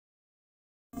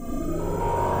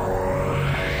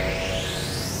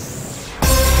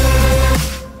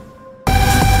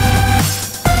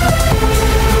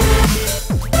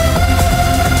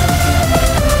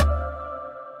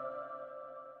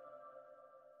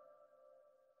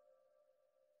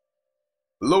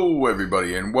Hello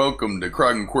everybody and welcome to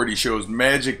KroggNQwertyShow's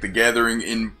Magic the Gathering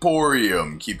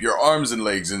Emporium. Keep your arms and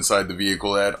legs inside the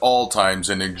vehicle at all times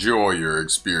and enjoy your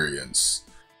experience.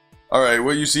 Alright,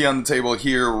 what you see on the table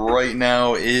here right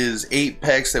now is 8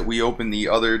 packs that we opened the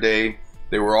other day.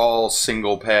 They were all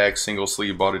single packs, single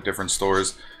sleeve, bought at different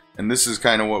stores. And this is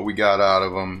kind of what we got out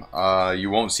of them.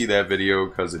 You won't see that video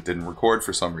because it didn't record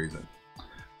for some reason.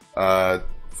 4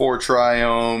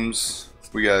 Triomes.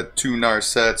 We got 2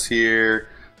 Narsets here.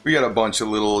 We got a bunch of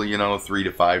little, $3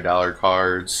 to $5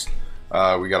 cards.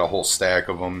 We got a whole stack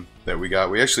of them that we got.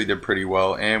 We actually did pretty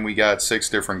well, and we got 6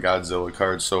 different Godzilla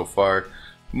cards so far.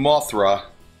 Mothra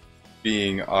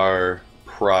being our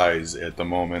prize at the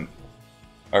moment.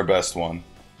 Our best one.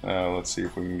 Let's see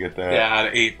if we can get that. Yeah, out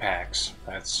of 8 packs.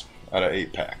 That's out of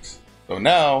 8 packs. So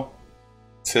now,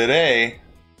 today,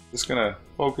 just gonna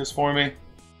focus for me,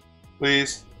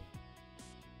 please.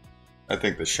 I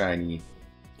think the shiny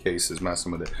case is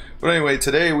messing with it. But anyway,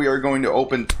 today we are going to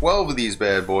open 12 of these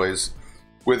bad boys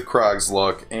with Krogg's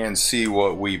luck and see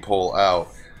what we pull out.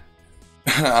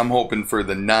 I'm hoping for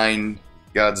the 9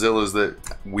 Godzillas that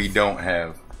we don't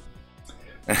have.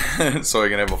 So I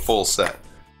can have a full set.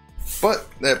 But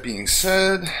that being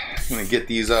said, I'm going to get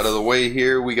these out of the way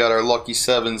here. We got our lucky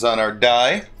 7s on our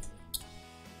die.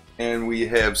 And we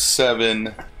have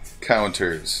 7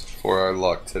 counters for our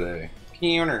luck today.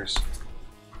 counters.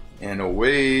 And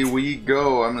away we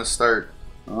go. I'm going to start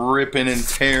ripping and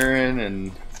tearing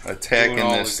and attacking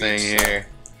this thing here.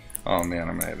 Oh man,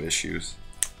 I'm going to have issues.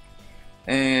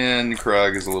 And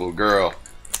Krogg is a little girl.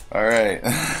 Alright.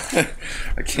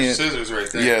 I can't. Scissors right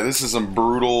there. Yeah, this is some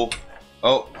brutal.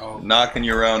 Oh, knocking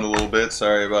you around a little bit.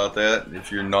 Sorry about that.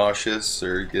 If you're nauseous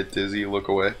or get dizzy, look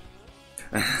away.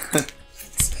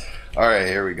 Alright,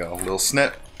 here we go. A little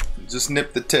snip. Just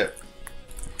nip the tip.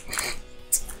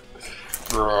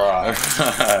 Right.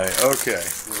 Okay.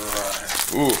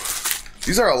 Right. Ooh.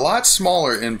 These are a lot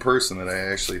smaller in person than I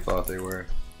actually thought they were.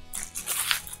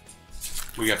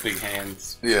 We got big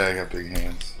hands. Yeah, I got big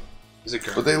hands. Is it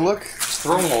good? But they look. Just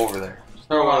throw them over there. Just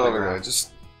throw it on the ground.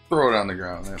 Just throw it on the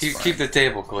ground. That's fine. Keep the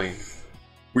table clean.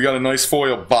 We got a nice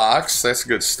foil box. That's a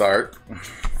good start.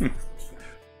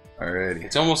 Alrighty.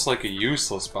 It's almost like a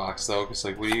useless box though, because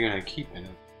like, what are you gonna keep in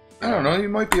it? I don't know. You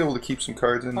might be able to keep some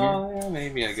cards in here. Oh yeah,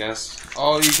 maybe I guess.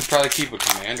 Oh, you could probably keep a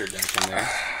commander deck in there,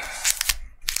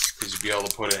 because you'd be able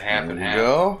to put it half and half. There we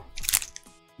go.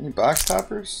 Any box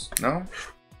toppers? No.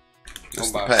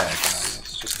 Just the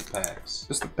packs. Just the packs.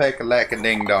 Just a pack of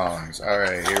lack-a-ding-dongs.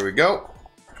 Alright, here we go.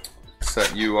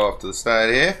 Set you off to the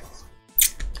side here.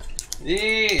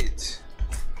 Neat.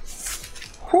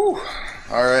 Whew.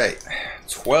 Alright.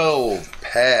 12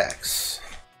 packs.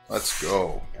 Let's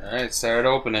go. Alright, start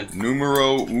opening.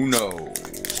 Numero uno.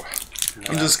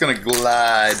 I'm just going to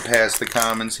glide past the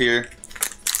commons here.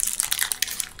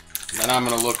 Then I'm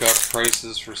going to look up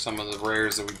prices for some of the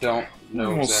rares that we don't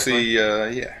know we'll exactly. See,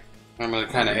 yeah. I'm going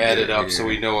to kind of add it up so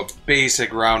we know a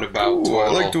basic roundabout total. I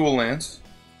like dual lands.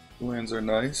 Dual lands are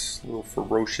nice. A little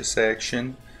ferocious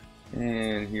action.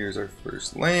 And here's our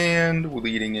first land,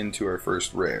 leading into our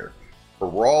first rare.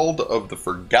 Herald of the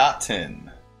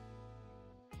Forgotten.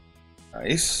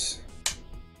 Nice.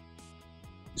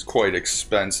 It's quite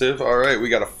expensive. Alright, we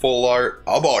got a full art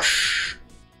Abosh.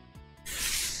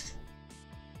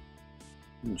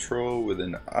 Control with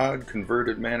an odd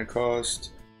converted mana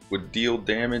cost would deal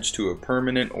damage to a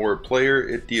permanent or a player.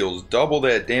 It deals double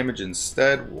that damage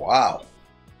instead. Wow.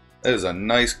 That is a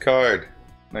nice card.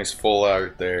 Nice full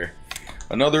art there.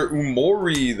 Another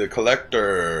Umori the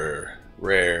Collector.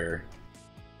 Rare.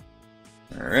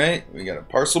 Alright, we got a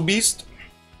Parcel Beast.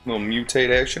 Little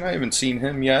mutate action. I haven't seen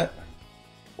him yet.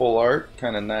 Full art.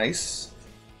 Kind of nice.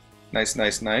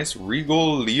 Nice.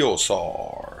 Regal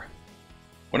Leosaur.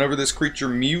 Whenever this creature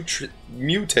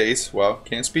mutates, well,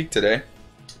 can't speak today.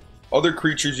 Other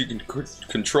creatures you can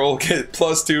control get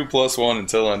 +2/+1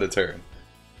 until end of turn.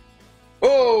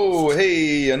 Oh,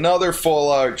 hey, another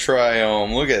full art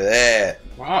Triome. Look at that.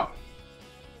 Wow.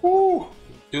 Woo.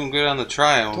 Doing good on the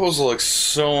Triome. Those look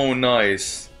so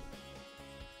nice.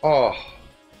 Oh.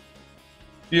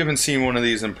 If you haven't seen one of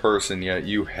these in person yet,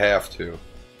 you have to.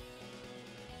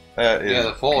 That is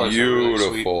the full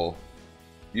beautiful.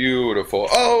 Beautiful.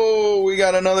 Oh, we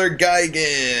got another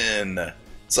Gigan.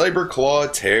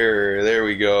 Cyberclaw Terror. There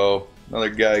we go. Another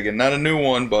Gigan. Not a new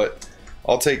one, but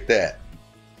I'll take that.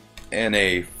 And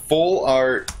a full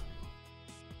art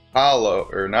hollow,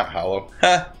 or not hollow.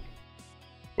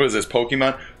 What is this,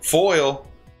 Pokemon? Foil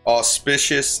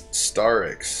Auspicious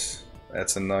Starix.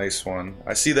 That's a nice one.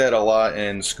 I see that a lot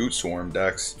in Scoot Swarm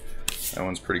decks. That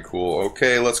one's pretty cool.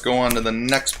 Okay, let's go on to the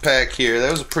next pack here.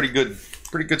 That was a pretty good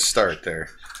pretty good start there.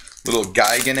 Little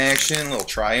Gigan action, little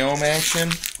Triome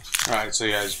action. Alright, so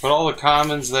yeah, just put all the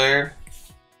commons there.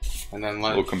 And then let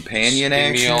little companion give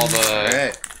action. Me all the,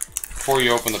 alright. Before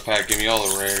you open the pack, give me all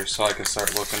the rares so I can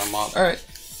start looking them up. Alright.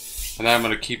 And then I'm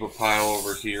going to keep a pile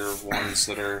over here of ones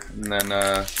that are and then,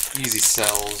 easy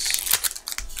sells.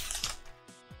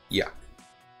 Yeah.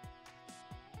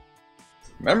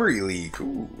 Memory leak.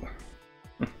 Ooh.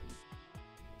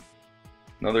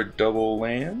 Another double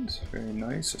land. Very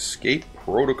nice. Escape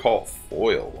Protocol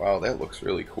foil. Wow, that looks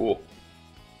really cool.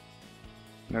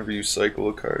 Whenever you cycle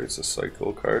a card, it's a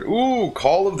cycle card. Ooh,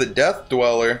 Call of the Death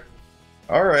Dweller.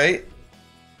 Alright.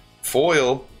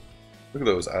 Foil. Look at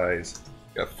those eyes.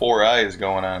 Got 4 eyes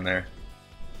going on there.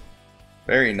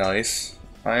 Very nice.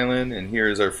 Island, and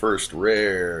here's our first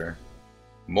rare.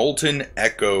 Molten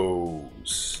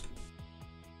Echoes.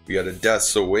 We got a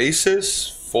Death's Oasis.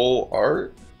 Full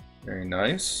art. Very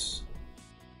nice.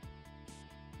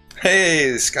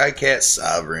 Hey, the Skycat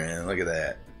Sovereign. Look at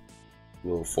that.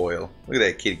 Little foil. Look at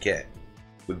that kitty cat.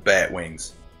 With bat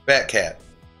wings. Bat cat.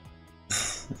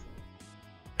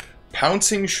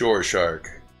 Pouncing Shore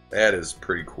Shark. That is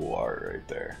pretty cool art right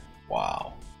there.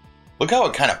 Wow. Look how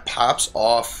it kind of pops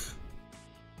off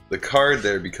the card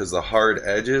there because the hard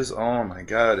edges. Oh my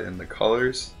god, and the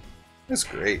colors. That's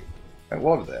great. I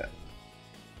love that.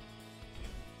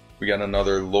 We got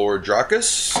another Lord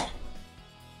Dracus.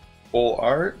 Full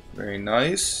art. Very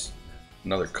nice.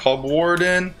 Another Cub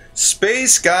Warden.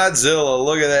 Space Godzilla.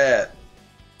 Look at that.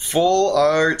 Full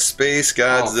art Space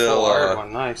Godzilla. Oh, full art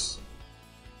one. Nice.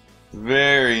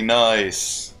 Very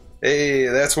nice. Hey,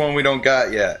 that's one we don't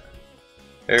got yet.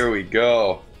 There we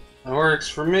go. That works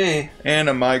for me. And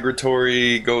a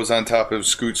Migratory goes on top of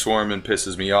Scoot Swarm and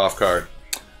pisses me off card.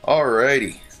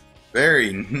 Alrighty.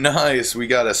 Very nice. We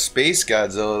got a Space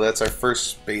Godzilla. That's our first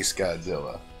Space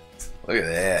Godzilla. Look at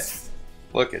that.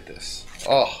 Look at this.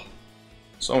 Oh,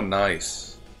 so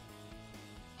nice.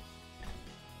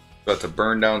 About to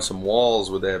burn down some walls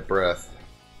with that breath.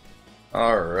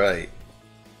 Alright.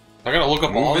 I gotta look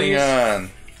up all these. Moving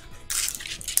on.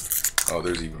 Oh,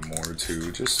 there's even more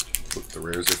too. Just look the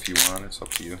rares if you want. It's up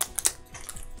to you.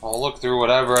 I'll look through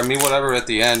whatever. I mean, whatever at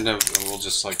the end, and we'll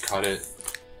just like cut it.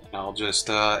 And I'll just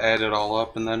add it all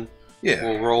up, and then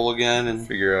we'll roll again and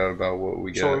figure out about what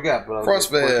we got. Sure, what we got.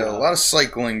 Frostveil, a lot of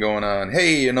cycling going on.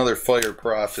 Hey, another Fire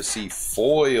Prophecy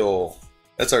foil.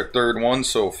 That's our third one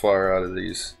so far out of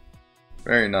these.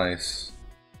 Very nice.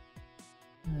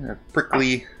 Yeah,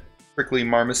 prickly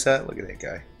marmoset. Look at that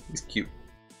guy. He's cute.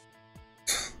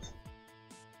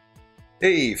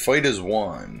 Hey, fight is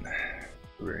won.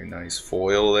 Very nice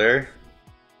foil there.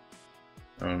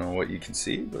 I don't know what you can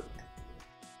see, but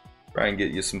try and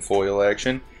get you some foil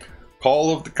action.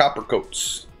 Call of the Copper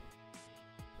Coats.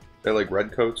 They're like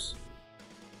red coats.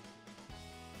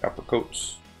 Copper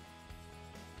Coats.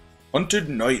 Hunted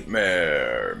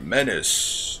Nightmare.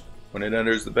 Menace. When it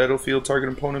enters the battlefield,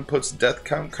 target opponent puts death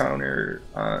count counter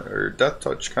or death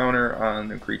touch counter on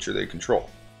the creature they control.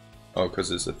 Oh, because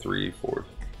it's a 3, 4,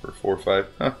 or 4, 5.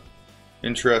 Huh.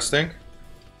 Interesting.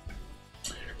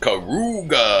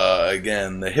 Karuga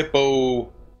again, the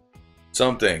hippo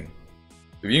something.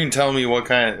 If you can tell me what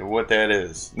that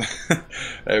is,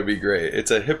 that'd be great.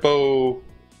 It's a hippo.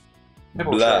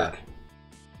 Hippo shark.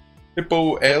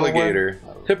 Hippo alligator.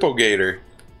 Hippo gator.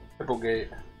 Hippo gate.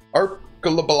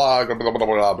 Archipelagor.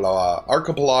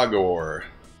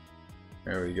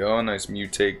 There we go. Nice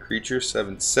mutate creature.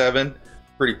 7/7.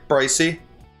 Pretty pricey.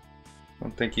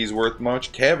 Don't think he's worth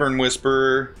much. Cavern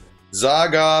Whisperer.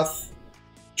 Zagoth.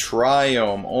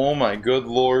 Triome. Oh my good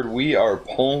lord. We are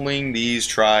pulling these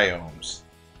Triomes.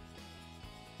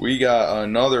 We got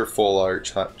another full art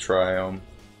Triome.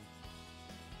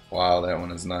 Wow, that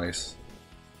one is nice.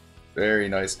 Very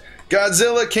nice.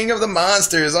 Godzilla, King of the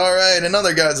Monsters. Alright,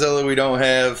 another Godzilla we don't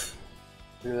have.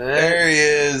 There he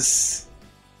is.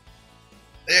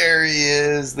 There he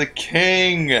is. The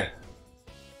king.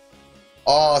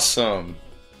 Awesome.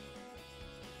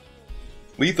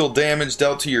 Lethal damage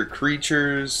dealt to your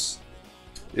creatures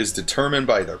is determined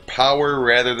by their power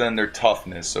rather than their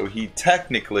toughness. So he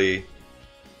technically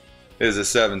is a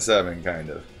 7/7 kind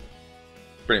of.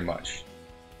 Pretty much.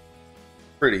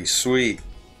 Pretty sweet.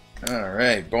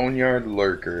 Alright, Boneyard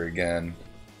Lurker again.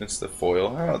 It's the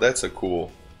foil. Oh, that's a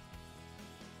cool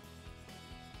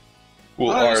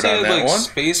art on that one.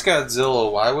 Space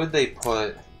Godzilla, why would they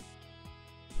put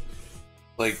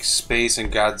like space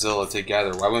and Godzilla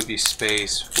together? Why wouldn't it be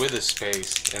space with a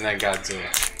space and then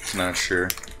Godzilla? Not sure.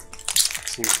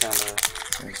 Seems kind of...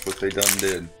 That's what they done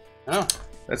did. Oh.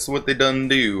 That's what they done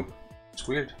do. It's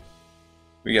weird.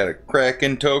 We got a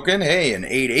Kraken token. Hey, an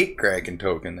 8/8 Kraken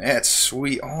token. That's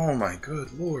sweet. Oh my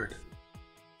good lord.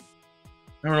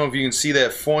 I don't know if you can see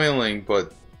that foiling,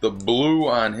 but the blue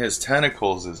on his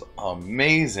tentacles is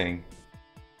amazing.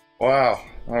 Wow.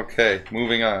 Okay,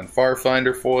 moving on.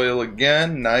 Farfinder foil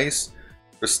again. Nice.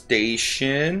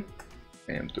 Crustacean.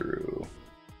 Bam through.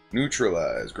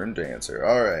 Neutralize. Grim Dancer.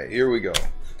 Alright, here we go.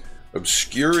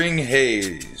 Obscuring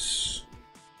Haze.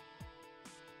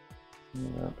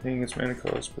 Not paying its mana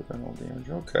cost, but then all damage.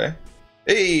 Okay.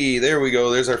 Hey, there we go.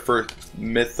 There's our first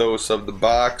mythos of the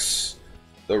box.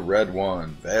 The red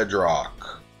one.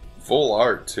 Vadrock. Full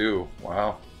art, too.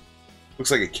 Wow.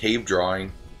 Looks like a cave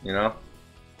drawing, you know?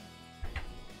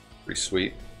 Pretty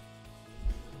sweet.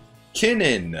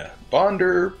 Kinnan.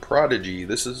 Bonder Prodigy.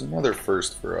 This is another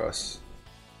first for us.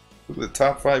 Look at the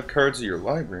top 5 cards of your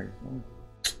library.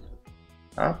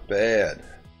 Not bad.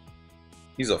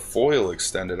 He's a foil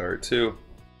extended art too.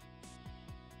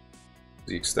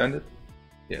 Is he extended?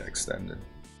 Yeah, extended.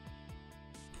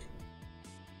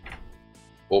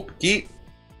 Opaki.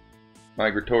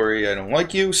 Migratory, I don't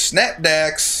like you.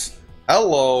 Snapdax.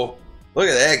 Hello. Look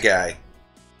at that guy.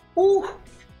 Woo.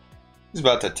 He's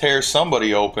about to tear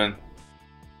somebody open.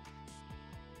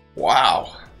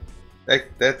 Wow.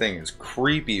 That thing is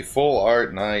creepy. Full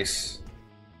art, nice.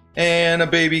 And a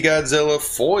baby Godzilla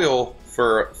foil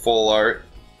for full art.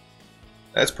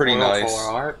 That's pretty nice.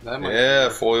 Full art? That might yeah,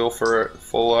 foil for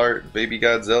full art. Baby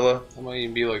Godzilla. That might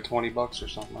even be like 20 bucks or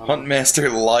something.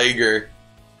 Huntmaster Liger.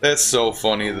 That's so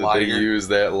funny that they use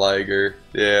that Liger.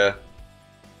 Yeah.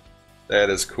 That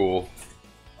is cool.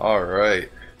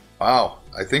 Alright. Wow.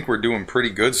 I think we're doing pretty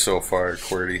good so far,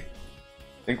 Qwerty.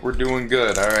 I think we're doing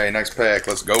good. Alright, next pack.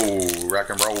 Let's go. Rock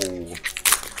and roll.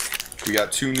 We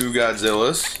got 2 new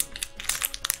Godzillas.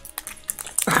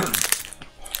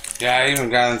 Yeah, I even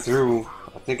gotten through.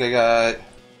 I think I got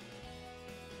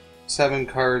 7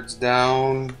 cards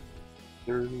down.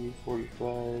 30,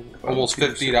 45, almost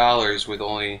 $50 with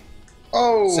only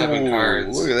 7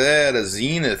 cards. Look at that, a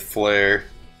Zenith Flare.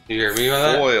 You hear me with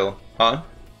that? Foil, huh?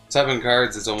 7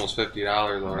 cards, it's almost $50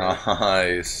 already.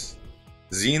 Nice.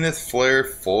 Zenith Flare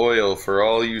foil for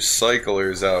all you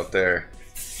cyclers out there.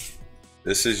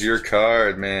 This is your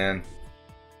card, man.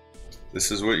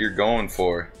 This is what you're going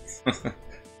for.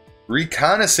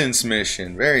 Reconnaissance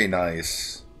mission, very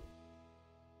nice.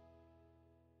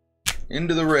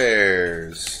 Into the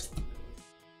rares.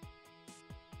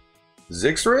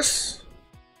 Zixris,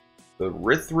 the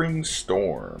Rithring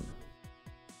Storm.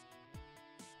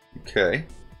 Okay,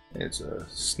 it's a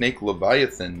snake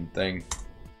leviathan thing.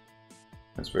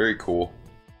 That's very cool.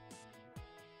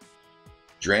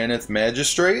 Dranith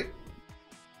Magistrate.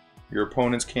 Your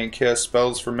opponents can't cast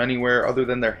spells from anywhere other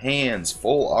than their hands.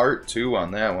 Full art too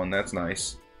on that one. That's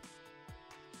nice.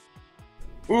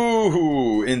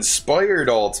 Ooh, Inspired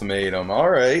Ultimatum.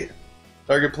 Alright.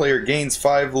 Target player gains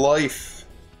 5 life.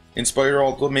 Inspired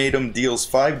Ultimatum deals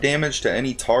 5 damage to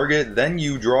any target. Then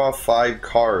you draw 5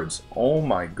 cards. Oh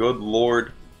my good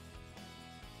lord.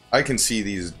 I can see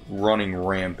these running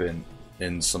rampant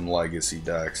in some legacy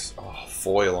decks. Oh,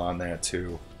 foil on that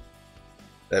too.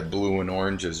 That blue and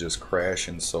orange is just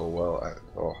crashing so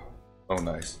well. Oh,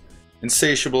 nice.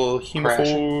 Insatiable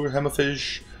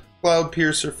Hemophage. Cloud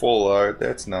Piercer full art.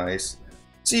 That's nice.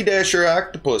 Sea Dasher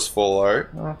Octopus full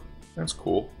art. Oh, that's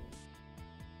cool.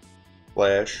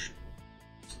 Flash.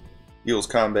 Deals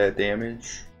combat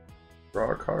damage.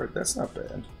 Draw a card. That's not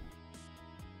bad.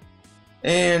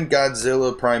 And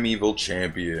Godzilla Primeval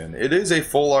Champion. It is a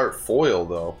full art foil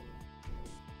though.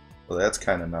 Well, that's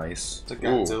kind of nice. It's a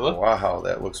Godzilla? Ooh, wow,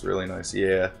 that looks really nice.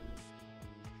 Yeah.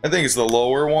 I think it's the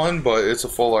lower one, but it's a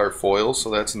full art foil, so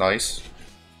that's nice.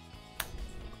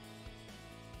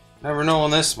 Never know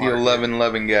on this one. The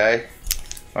 11-11 guy.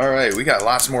 Alright, we got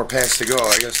lots more packs to go.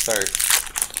 I gotta start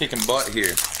kicking butt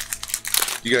here.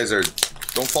 You guys are...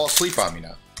 Don't fall asleep on me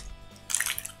now.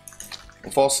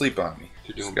 Don't fall asleep on me.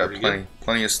 You're doing got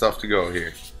plenty of stuff to go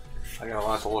here. I got a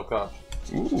lot to look up.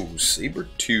 Ooh,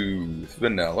 Sabertooth.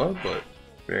 Vanilla, but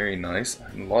very nice.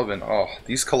 I'm loving... Oh,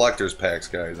 these collector's packs,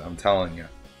 guys. I'm telling you.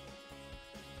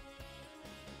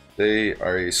 They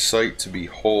are a sight to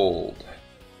behold.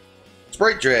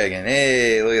 Sprite Dragon.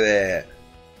 Hey, look at that.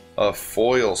 A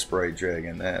foil Sprite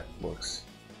Dragon. That looks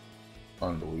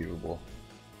unbelievable.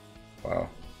 Wow.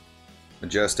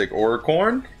 Majestic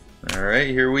Oricorn. Alright,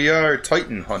 here we are.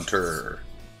 Titan Hunter.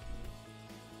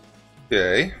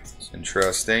 Okay, it's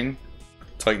interesting.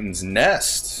 Titan's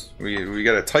Nest. We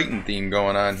got a Titan theme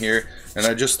going on here. And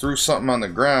I just threw something on the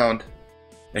ground.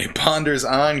 A Bonder's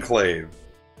Enclave.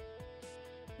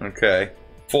 Okay.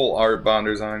 Full art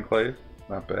Bonder's Enclave.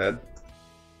 Not bad.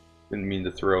 Didn't mean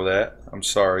to throw that. I'm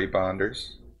sorry,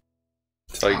 Bonders.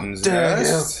 Titan's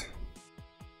Nest.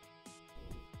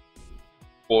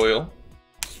 Foil.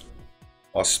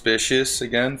 Auspicious,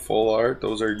 again, full art.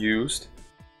 Those are used.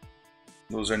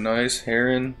 Those are nice.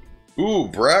 Heron. Ooh,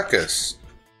 Brachus.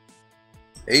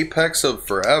 Apex of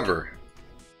Forever.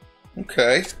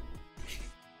 Okay.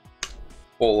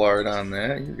 Full art on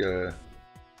that. You got a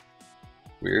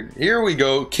weird. Here we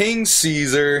go. King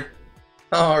Caesar.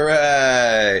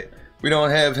 Alright. We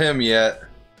don't have him yet.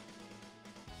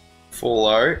 Full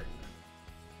art.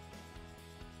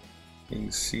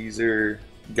 King Caesar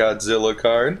Godzilla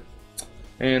card.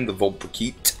 And the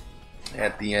Volpakit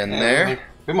at the end there.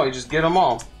 We might just get them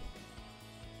all.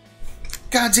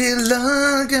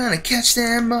 Godzilla, gonna catch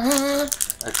them all.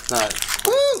 That's not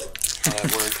Woo! how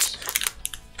that works.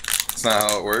 That's not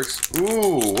how it works.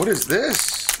 Ooh, what is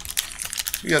this?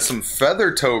 We got some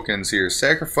feather tokens here.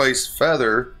 Sacrifice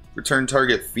feather. Return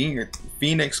target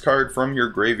Phoenix card from your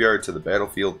graveyard to the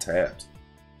battlefield tapped.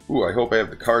 Ooh, I hope I have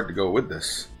the card to go with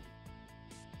this.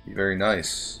 Be very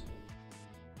nice.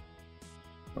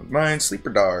 Mine, Sleeper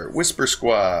Dart, Whisper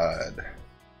Squad.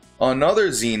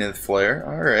 Another Zenith Flare.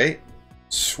 Alright.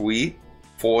 Sweet.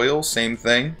 Foil, same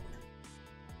thing.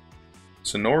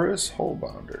 Sonorous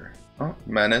Hullbounder. Oh,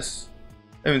 Menace.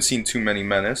 I haven't seen too many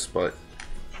Menace, but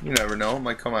you never know. It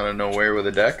might come out of nowhere with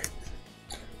a deck.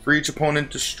 For each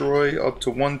opponent, destroy up to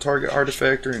one target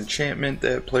artifact or enchantment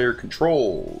that player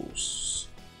controls.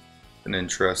 An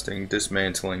interesting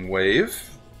dismantling wave.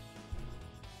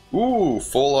 Ooh,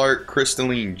 full art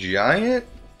Crystalline Giant.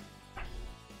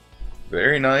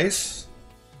 Very nice.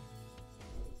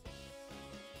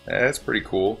 That's pretty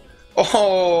cool.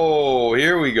 Oh,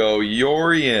 here we go.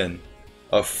 Yorion.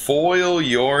 A foil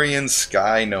Yorion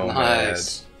Sky Nomad.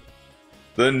 Nice.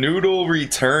 The Noodle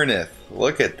returneth.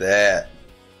 Look at that.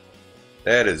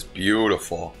 That is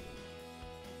beautiful.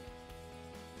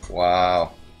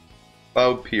 Wow.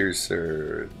 Cloud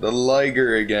Piercer. The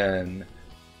Liger again.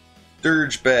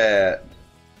 Dirgebat.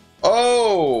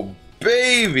 Oh,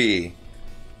 baby.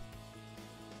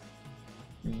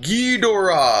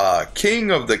 Ghidorah,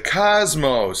 King of the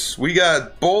Cosmos. We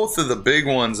got both of the big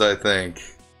ones, I think.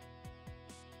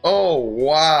 Oh,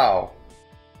 wow.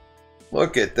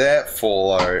 Look at that full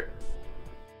art.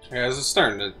 Yeah, it's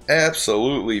starting to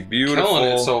Absolutely beautiful.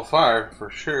 killing it so far,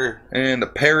 for sure. And a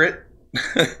parrot.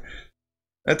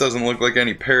 That doesn't look like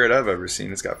any parrot I've ever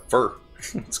seen. It's got fur.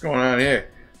 What's going on here?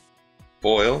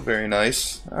 Foil, very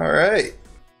nice. Alright,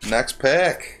 next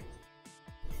pack.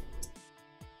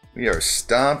 We are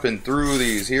stomping through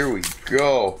these. Here we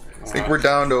go. I think we're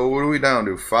down to, what are we down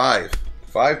to? 5.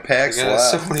 5 packs We got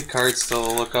left. so many cards still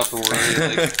to look up, and we're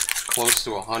already like close to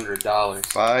 $100.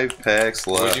 5 packs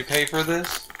left. What did you pay for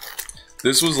this?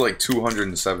 This was like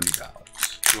 $270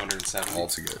 $270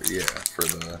 altogether. Yeah, for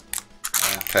the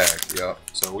pack. Yep.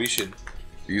 So we should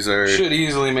These should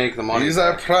easily make the money. These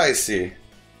are pricey,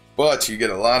 but you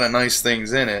get a lot of nice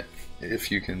things in it if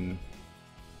you can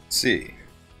see.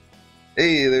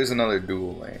 Hey, there's another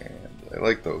dual land. I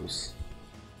like those.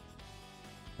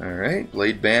 Alright,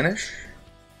 Blade Banish.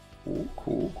 Cool,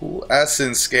 cool, cool.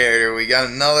 Essence Scatter. We got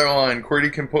another one.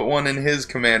 Qwerty can put one in his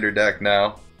commander deck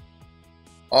now.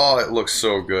 Oh, it looks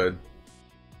so good.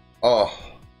 Oh,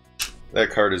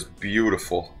 that card is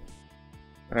beautiful.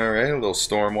 Alright, a little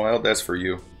Stormwild. That's for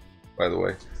you, by the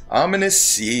way. Ominous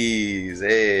Seas.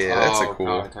 Hey, that's a cool.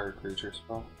 Non-target creature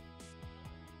spell.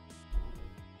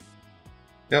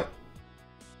 Yep.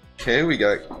 Okay, we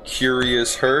got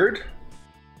Curious Herd.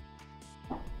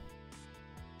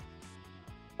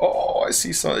 Oh, I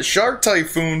see some Shark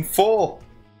Typhoon full.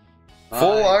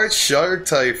 Full art Shark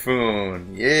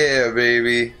Typhoon. Yeah,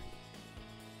 baby.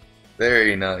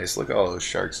 Very nice. Look at all those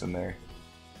sharks in there.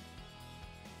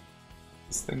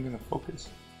 Is this thing gonna focus?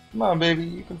 Come on, baby,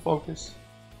 you can focus.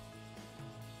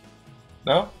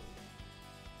 No?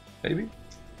 Maybe?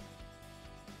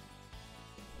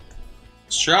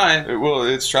 It's trying.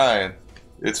 It's trying.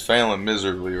 It's failing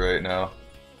miserably right now.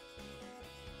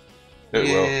 It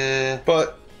will.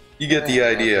 But you get the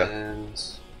idea.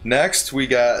 Happens. Next, we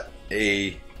got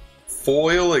a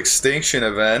foil extinction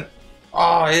event.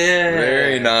 Oh, yeah.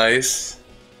 Very nice.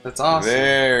 That's awesome.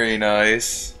 Very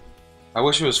nice. I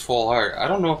wish it was full art. I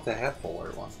don't know if they have full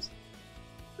art ones.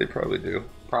 They probably do.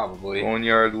 Probably.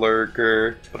 Boneyard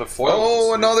Lurker. But a foil.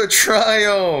 Oh, another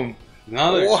Triumph.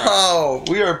 Wow.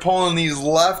 We are pulling these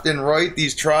left and right,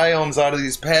 these Triumphs out of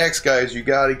these packs, guys. You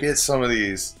got to get some of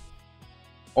these.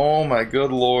 Oh, my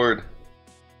good lord.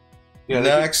 Yeah,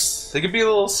 next. They could be a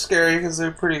little scary because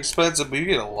they're pretty expensive, but you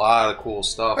get a lot of cool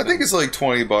stuff. I think it's like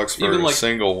 $20 for even a like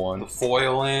single one. The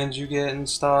foil lands you get and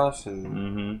stuff.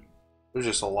 And There's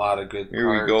just a lot of good Here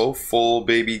cards. we go. Full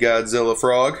baby Godzilla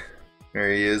frog.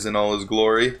 There he is in all his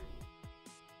glory.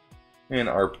 And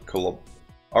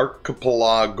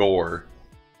Archipelagor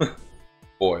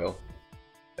foil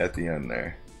at the end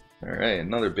there. Alright,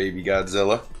 another baby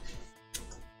Godzilla.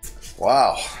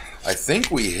 Wow. I think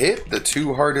we hit the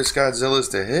 2 hardest Godzillas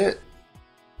to hit.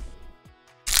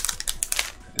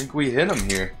 I think we hit them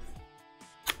here.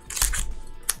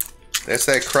 That's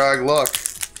that Krogg luck.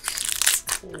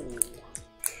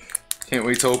 Can't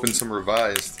wait to open some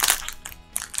revised.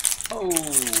 Oh.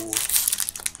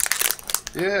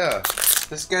 Yeah.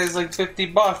 This guy's like 50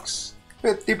 bucks.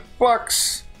 50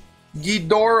 bucks.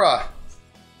 Ghidorah.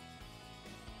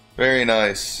 Very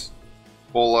nice.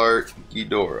 Full art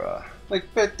Ghidorah. Like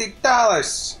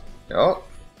 $50. Oh,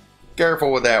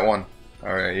 careful with that one.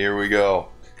 Alright, here we go.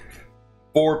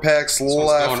 4 packs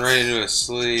left. Going right into his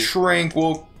sleeve.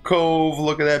 Tranquil Cove.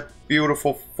 Look at that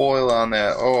beautiful foil on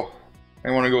that. Oh,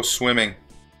 I want to go swimming.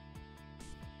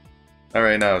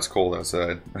 Alright, now it's cold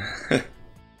outside.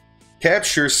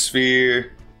 Capture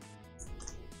Sphere.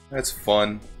 That's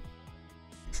fun.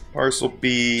 Parcel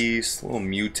Beast. A little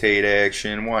mutate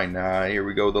action. Why not? Here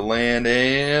we go. The land.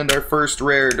 And our first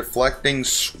rare. Deflecting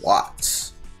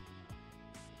Swats.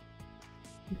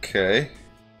 Okay.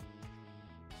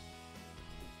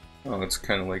 Oh, it's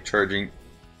kind of like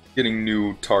getting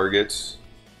new targets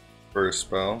for a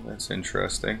spell. That's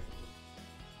interesting.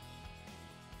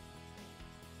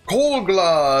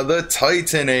 Kogla, the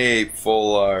Titan Ape,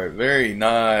 full art. Very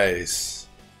nice.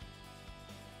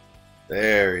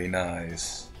 Very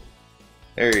nice.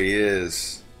 There he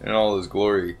is in all his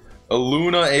glory.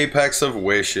 Aluna, Apex of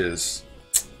Wishes.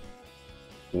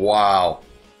 Wow.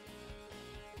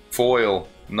 Foil,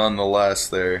 nonetheless,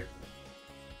 there.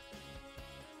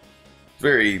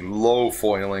 Very low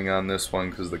foiling on this one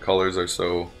because the colors are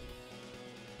so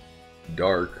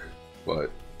dark, but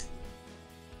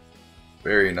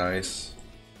very nice.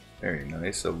 Very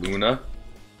nice. Aluna.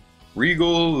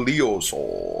 Regal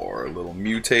Leosaur. A little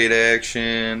mutate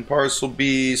action. Parcel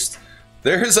Beast.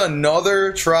 There's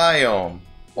another Triome.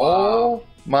 Wow. Oh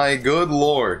my good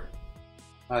lord.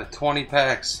 20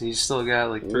 packs. He's still got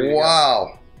like 3.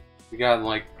 Wow. We got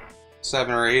like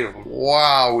 7 or 8 of them.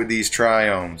 Wow, with these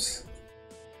Triomes.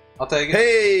 I'll take it.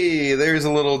 Hey, there's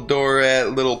a little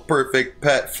Dorat, little perfect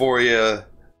pet for you.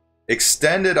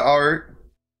 Extended art,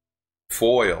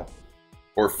 foil.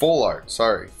 Or full art,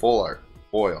 sorry, full art,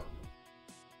 foil.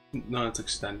 No, it's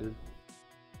extended.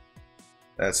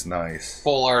 That's nice.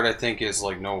 Full art, I think, is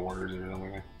like no words or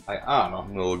something. I don't know.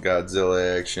 Little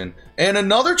Godzilla action. And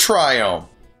another Triome.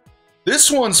 This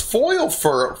one's foil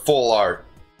for full art.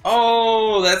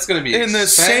 Oh, that's going to be in the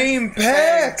same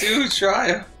pack. Dude,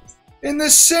 Triome. In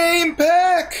the same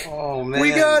pack! Oh, man.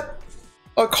 We got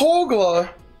a Kogla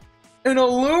and a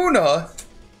Luna.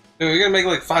 Dude, you're gonna make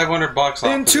like 500 bucks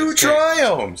off and of 2 this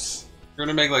Triomes. You're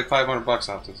gonna make like 500 bucks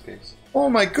off this case. Oh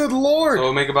my good lord. So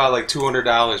we'll make about like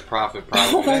 $200 profit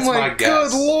probably. Oh That's my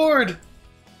guess. good lord.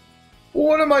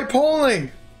 What am I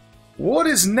pulling? What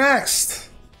is next?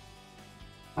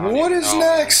 What is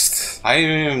next? I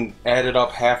haven't even added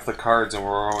up half the cards and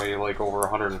we're already like over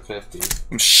 150.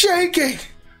 I'm shaking.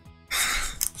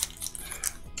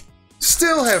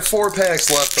 Still have 4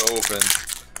 packs left to open.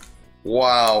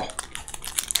 Wow.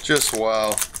 Just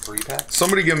wow. 3 packs?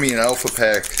 Somebody give me an alpha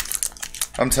pack.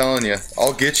 I'm telling you,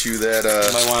 I'll get you that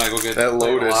you might want to go get that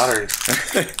Lotus. Lottery.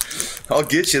 I'll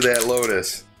get you that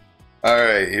Lotus.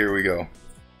 Alright, here we go.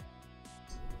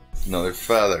 Another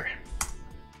feather.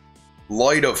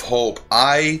 Light of Hope.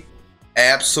 I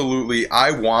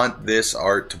want this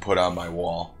art to put on my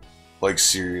wall. Like,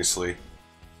 seriously.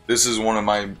 This is one of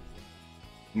my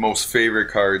most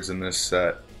favorite cards in this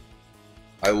set.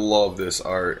 I love this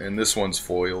art, and this one's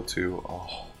foil too.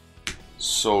 Oh,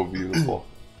 so beautiful.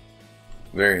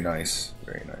 Very nice,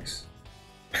 very nice.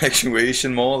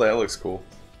 Actuation Mole, that looks cool.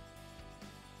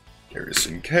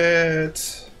 Harrison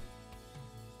Cat.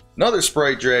 Another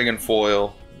Sprite Dragon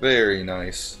foil, very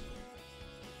nice.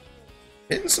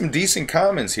 Hitting some decent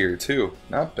commons here too,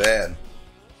 not bad.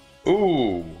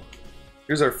 Ooh,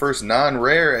 here's our first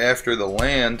non-rare after the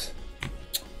land.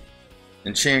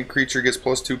 Enchant creature gets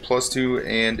 +2/+2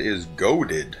 and is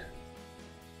goaded.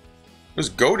 What does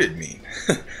goaded mean?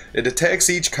 It attacks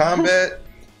each combat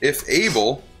if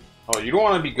able. Oh, you don't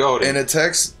want to be goaded. And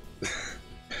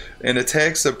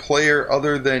attacks a player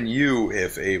other than you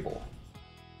if able.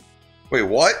 Wait,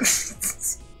 what?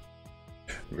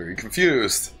 Very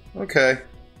confused. Okay.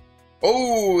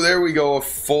 Oh, there we go. A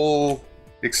full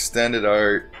extended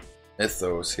art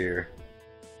mythos here.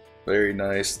 Very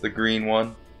nice. The green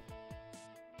one.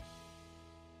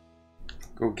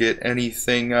 Go get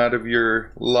anything out of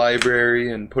your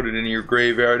library and put it in your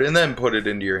graveyard and then put it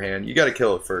into your hand. You gotta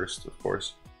kill it first, of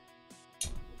course.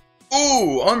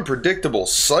 Ooh, unpredictable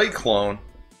cyclone.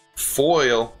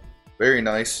 Foil. Very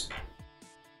nice.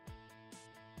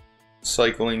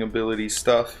 Cycling ability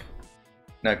stuff.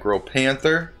 Necro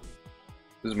Panther.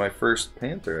 This is my first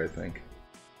Panther, I think.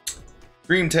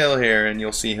 Dreamtail Heron,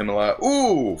 you'll see him a lot.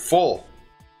 Ooh, full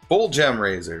Gem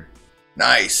Razor.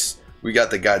 Nice. We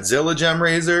got the Godzilla Gem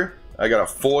Razor. I got a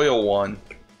foil one.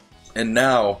 And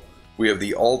now we have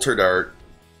the Altered Art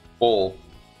full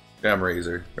Gem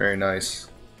Razor. Very nice.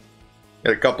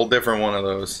 Got a couple different one of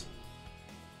those.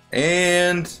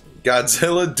 And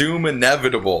Godzilla Doom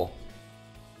Inevitable.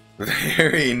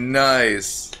 Very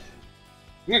nice.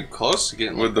 You're close to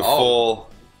getting with the full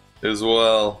as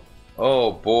well.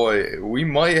 Oh boy, we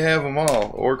might have them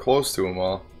all, or close to them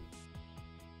all.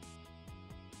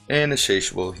 And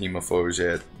Insatiable Hemophage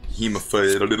at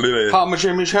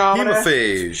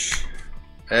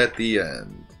the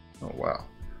end. Oh wow,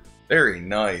 very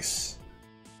nice.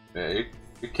 Hey,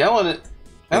 you're killing it.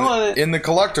 In the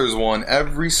collector's one,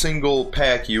 every single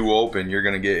pack you open, you're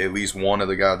gonna get at least one of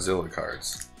the Godzilla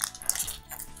cards.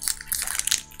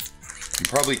 I'm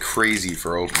probably crazy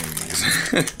for opening these.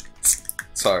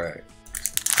 It's alright.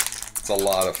 It's a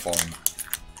lot of fun.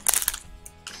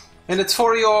 And it's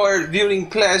for your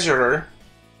viewing pleasure.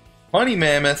 Honey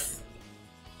Mammoth.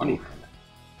 Honey Mammoth.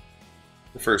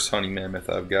 The first Honey Mammoth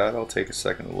I've got. I'll take a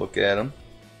second to look at him.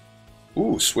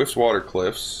 Ooh, Swiftwater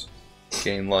Cliffs.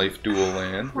 Gain life, dual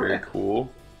land. Very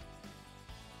cool.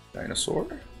 Dinosaur.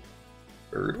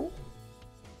 Turtle.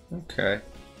 Okay.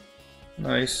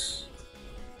 Nice.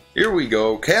 Here we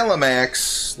go.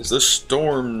 Calamax. The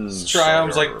Storms.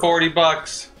 Triumph's like 40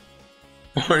 bucks.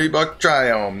 40 buck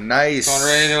Triumph. Nice. Going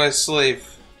right into his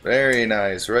sleeve. Very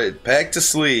nice. Right. Pack to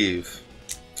sleeve.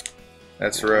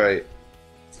 That's right.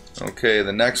 Okay,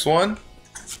 the next one.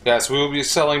 Yes, we will be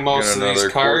selling most of these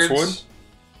cards.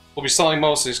 We'll be selling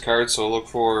most of these cards, so look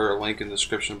for a link in the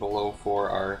description below for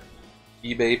our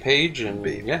eBay page. And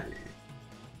yeah.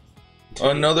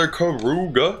 Another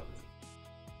Karuga.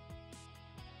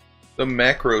 The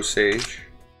Macro Sage.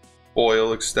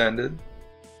 Foil extended.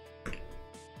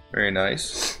 Very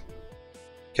nice.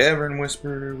 Cavern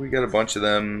Whisperer. We got a bunch of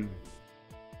them.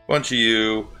 Bunch of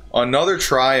you. Another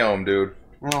Triome, dude.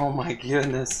 Oh my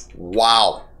goodness.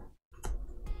 Wow.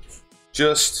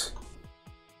 Just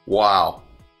wow.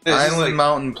 Island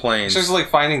Mountain Plains. It's just like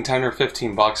finding 10 or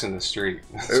 15 bucks in the street.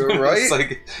 Right? It's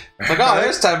like oh,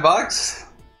 there's 10 bucks.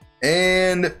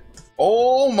 And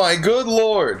oh my good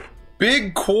lord.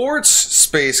 Big Quartz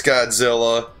Space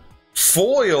Godzilla.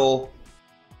 Foil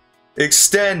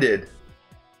extended.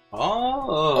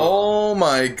 Oh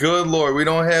my good lord. We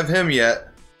don't have him yet.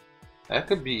 That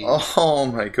could be oh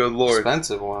my good lord.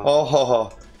 Expensive one.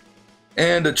 Oh,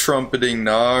 and a trumpeting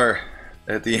Gnar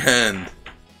at the end.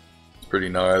 It's pretty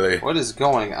gnarly. What is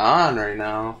going on right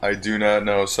now? I do not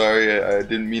know. Sorry, I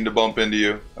didn't mean to bump into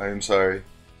you. I am sorry.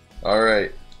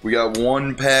 Alright, we got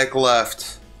one pack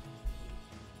left.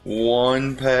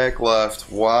 One pack left.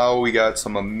 Wow, we got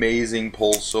some amazing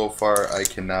pulls so far. I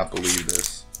cannot believe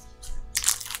this.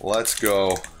 Let's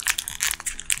go.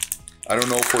 I don't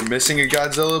know if we're missing a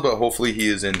Godzilla, but hopefully he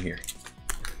is in here.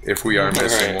 If we are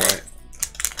missing one.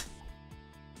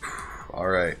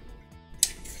 Alright.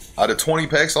 Out of 20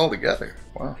 packs altogether.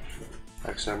 Wow.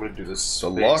 Actually, I'm going to do this the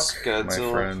luck, Godzilla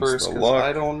my friends. first, the luck.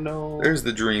 I don't know. There's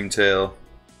the Dreamtail.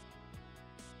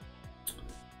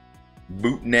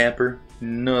 Boot Napper.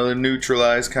 Another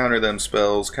Neutralize. Counter them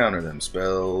spells. Counter them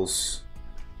spells.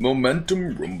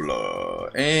 Momentum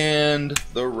Rumbler. And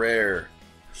the rare.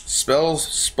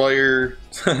 Spellspire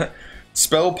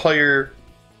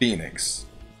Phoenix.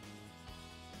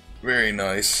 Very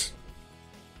nice.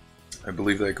 I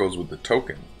believe that goes with the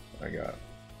token I got.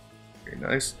 Very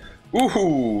nice.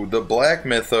 Ooh, the Black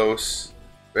Mythos.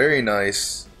 Very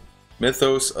nice.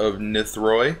 Mythos of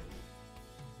Nithroi.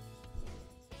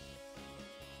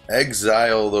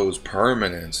 Exile those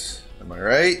permanents. Am I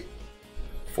right?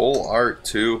 Full art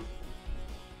too.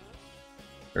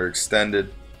 Or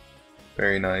extended.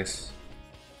 Very nice.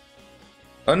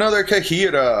 Another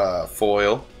Kahira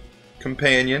foil.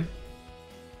 Companion.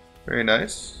 Very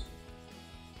nice.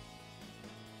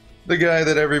 The guy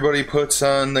that everybody puts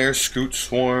on their Scoot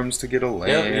Swarms to get a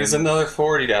land. Yep, here's another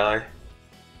 $40.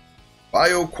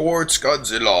 BioQuartz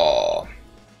Godzilla.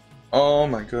 Oh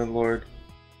my good lord.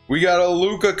 We got a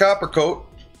Luca Coppercoat.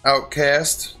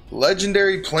 Outcast.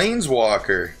 Legendary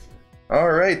Planeswalker.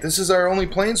 Alright, this is our only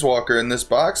Planeswalker in this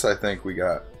box, I think we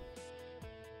got.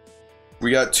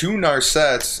 We got two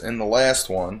Narsets in the last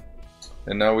one.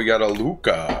 And now we got a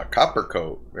Luca Copper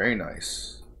Coat. Very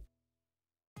nice.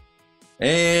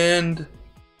 And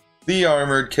the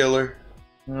Armored Killer.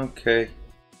 Okay.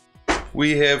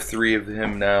 We have 3 of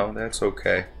him now. That's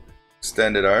okay.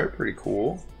 Extended art. Pretty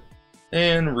cool.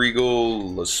 And Regal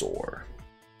Lasaur.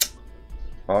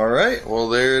 Alright. Well,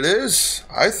 there it is.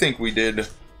 I think we did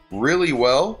really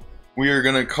well. We are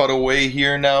going to cut away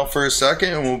here now for a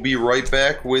second. And we'll be right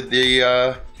back with the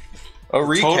a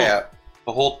recap.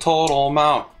 The whole total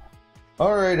amount.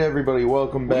 Alright, everybody,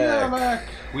 welcome back. We are back.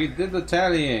 We did the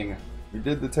tallying. We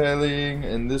did the tallying,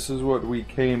 and this is what we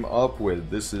came up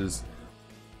with. This is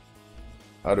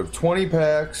out of 20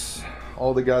 packs,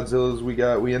 all the Godzillas we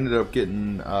got. We ended up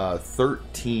getting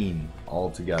 13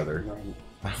 altogether.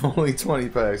 Right. Only 20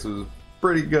 packs. It was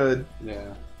pretty good.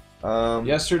 Yeah.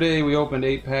 Yesterday we opened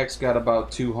 8 packs, got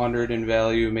about 200 in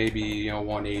value, maybe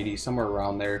 180, somewhere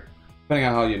around there, depending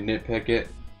on how you nitpick it.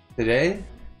 Today,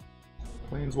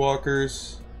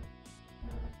 Planeswalkers.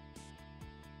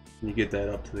 Can you get that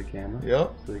up to the camera?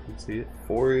 Yep. So they can see it.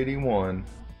 481.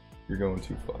 You're going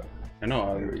too far. I know,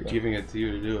 I'm giving it to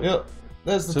you to do it. Yep.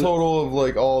 That's the total of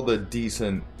like all the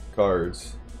decent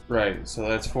cards. Right, so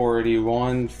that's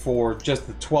 481 for just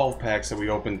the 12 packs that we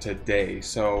opened today.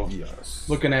 So yes,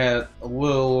 looking at a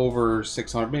little over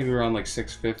 600, maybe around like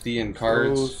 650 in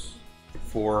cards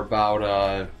for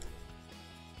about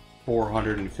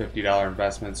 $450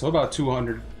 investment. So about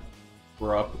 200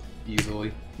 we're up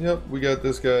easily. Yep, we got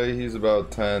this guy. He's about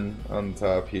 10 on the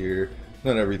top here.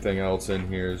 Then everything else in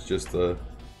here is just a,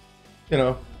 10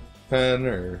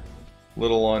 or a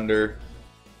little under.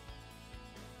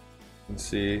 You can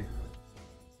see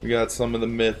we got some of the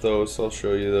Mythos. I'll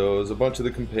show you those. A bunch of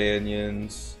the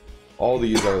companions. All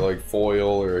these are like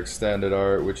foil or extended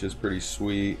art, which is pretty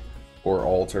sweet, or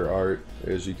alter art,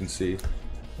 as you can see.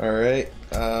 Alright,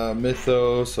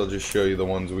 Mythos, I'll just show you the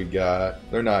ones we got.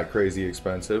 They're not crazy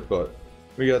expensive, but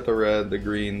we got the red, the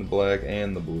green, the black,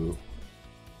 and the blue.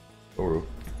 Or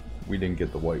we didn't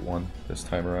get the white one this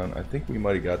time around. I think we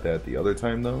might have got that the other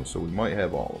time though, so we might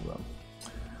have all of them.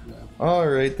 Yeah.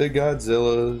 Alright, the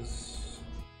Godzillas.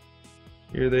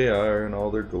 Here they are in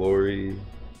all their glory.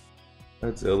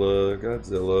 Godzilla,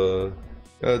 Godzilla,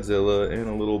 Godzilla, and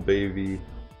a little baby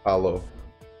hollow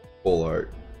full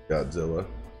art Godzilla.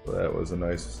 So that was a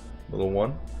nice little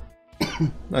one.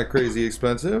 Not crazy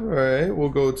expensive. Alright, we'll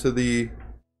go to the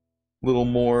little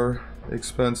more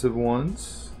expensive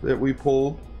ones that we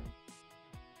pulled.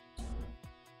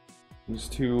 These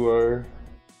two are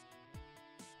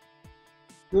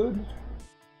good.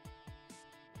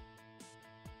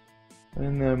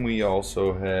 And then we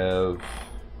also have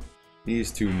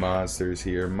these two monsters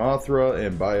here, Mothra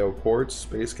and BioQuartz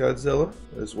Space Godzilla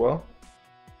as well.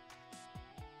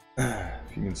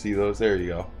 If you can see those, there you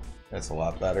go. That's a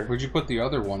lot better. Where'd you put the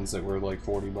other ones that were like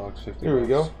 40 bucks, 50 Here we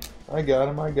go. I got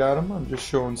them. I'm just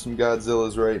showing some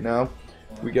Godzillas right now.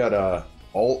 We got a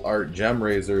alt art gem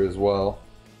raiser as well.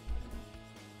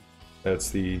 That's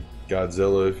the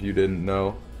Godzilla, if you didn't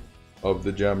know, of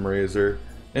the gem raiser.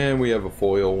 And we have a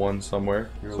foil one somewhere.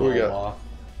 So we got.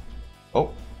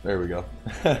 Oh, there we go.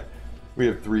 We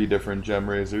have 3 different gem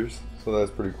raisers, so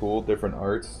that's pretty cool. Different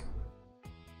arts.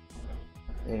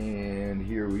 And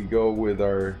here we go with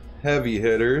our heavy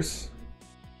hitters.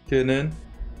 Kinnan,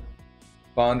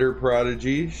 Bonder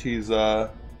Prodigy. She's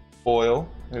foil,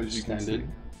 as you can see.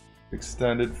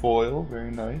 Extended foil,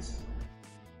 very nice.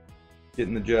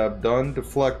 Getting the job done.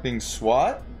 Deflecting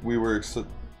SWAT. We were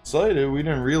excited. We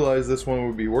didn't realize this one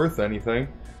would be worth anything.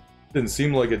 Didn't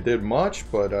seem like it did much,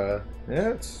 but yeah,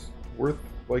 it's worth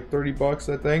like 30 bucks,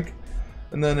 I think.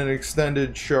 And then an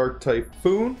extended Shark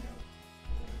Typhoon.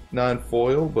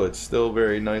 Non-foil, but still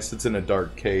very nice. It's in a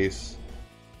dark case,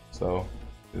 so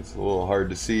it's a little hard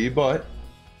to see, but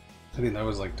I think that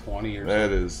was like 20 or something.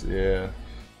 That is, yeah.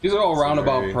 These are all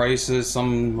roundabout prices.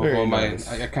 Some of them I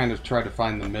kind of try to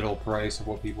find the middle price of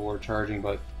what people were charging,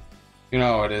 but you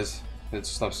know how it is. It's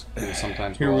stuff's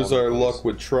sometimes. Here was our luck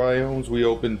with Triomes. We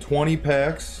opened 20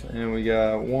 packs, and we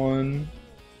got 1,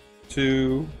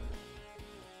 2,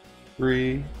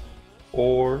 3,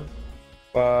 4,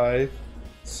 5,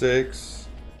 6,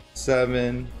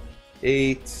 7,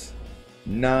 8,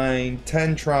 9,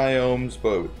 10 Triomes,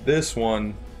 but this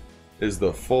one is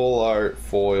the full art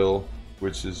foil,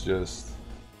 which is just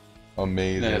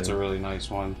amazing. That's a really nice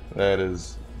one. That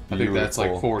is beautiful. I think that's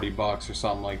like 40 bucks or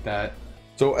something like that.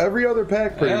 So every other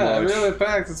pack pretty much. Every other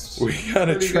pack, it's we got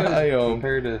a Triome.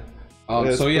 Compared to...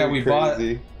 so yeah, we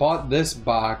bought this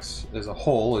box as a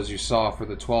whole, as you saw, for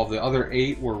the 12. The other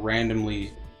 8 were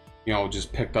randomly,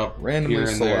 just picked up randomly here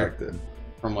and selected there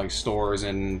from like stores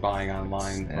and buying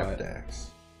online.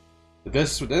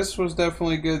 This was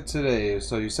definitely good today.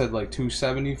 So you said like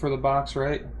 $270 for the box,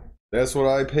 right? That's what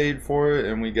I paid for it,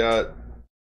 and we got,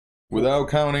 without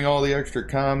counting all the extra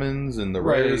commons and the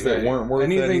rares that weren't worth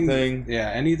anything. Yeah,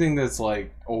 anything that's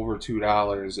like over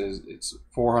 $2 it's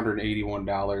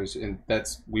 $481, and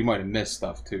we might have missed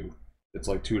stuff too. It's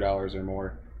like $2 or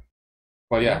more.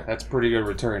 But yeah, that's pretty good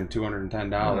return.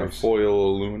 $210.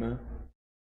 Foil Luna.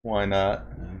 Why not?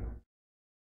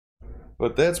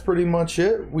 But that's pretty much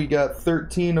it. We got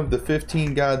 13 of the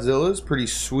 15 Godzillas. Pretty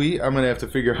sweet. I'm going to have to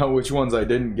figure out which ones I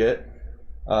didn't get.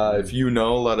 If you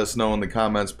know, let us know in the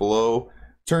comments below.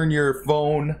 Turn your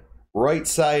phone right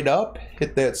side up.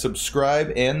 Hit that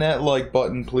subscribe and that like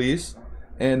button, please.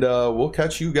 And we'll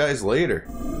catch you guys later.